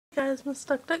Guys, Miss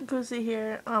Duck Duck Goosey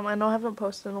here. I know I haven't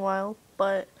posted in a while,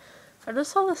 but I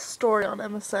just saw this story on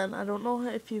MSN. I don't know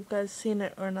if you guys seen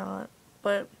it or not,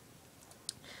 but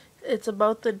it's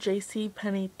about the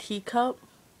Penney teacup,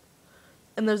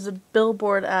 and there's a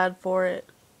billboard ad for it,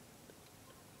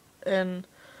 and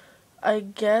I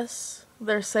guess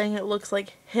they're saying it looks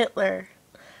like Hitler.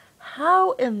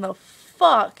 How in the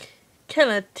fuck can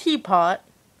a teapot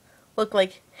look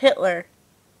like Hitler?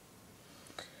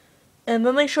 And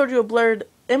then they showed you a blurred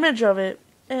image of it,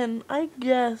 and I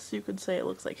guess you could say it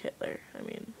looks like Hitler. I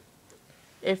mean,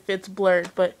 if it's blurred,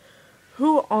 but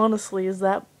who honestly is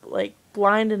that, like,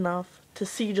 blind enough to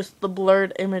see just the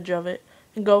blurred image of it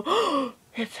and go, oh,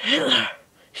 it's Hitler!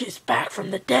 He's back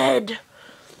from the dead!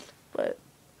 But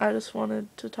I just wanted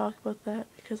to talk about that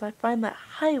because I find that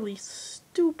highly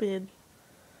stupid.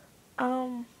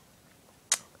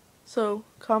 So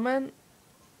comment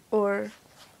or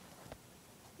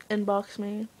inbox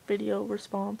me, video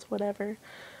response, whatever,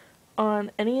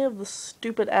 on any of the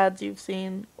stupid ads you've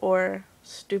seen or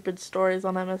stupid stories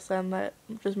on MSN that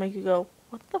just make you go,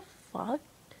 what the fuck?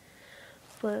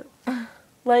 But,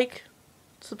 like,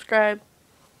 subscribe,